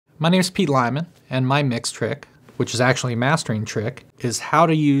My name is Pete Lyman, and my mix trick, which is actually a mastering trick, is how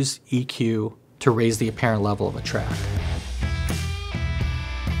to use EQ to raise the apparent level of a track.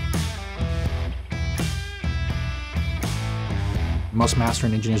 Most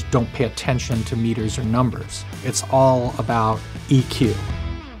mastering engineers don't pay attention to meters or numbers. It's all about EQ.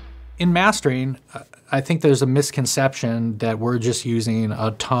 In mastering, I think there's a misconception that we're just using a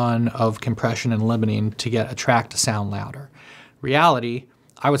ton of compression and limiting to get a track to sound louder. Reality,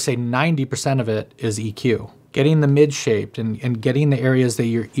 I would say 90% of it is EQ. Getting the mid shaped and getting the areas that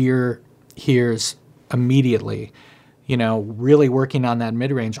your ear hears immediately. You know, really working on that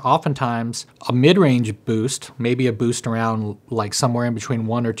mid-range. Oftentimes, a mid-range boost, maybe a boost around like somewhere in between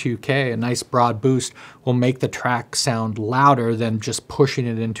 1 or 2K, a nice broad boost will make the track sound louder than just pushing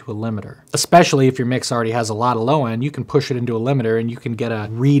it into a limiter. Especially if your mix already has a lot of low end, you can push it into a limiter and you can get a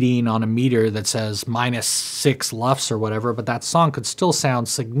reading on a meter that says -6 LUFS or whatever, but that song could still sound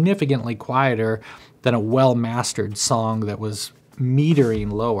significantly quieter than a well-mastered song that was metering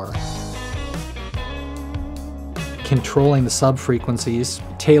lower. Controlling the sub-frequencies,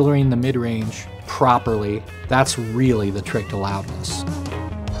 tailoring the mid-range properly, that's really the trick to loudness.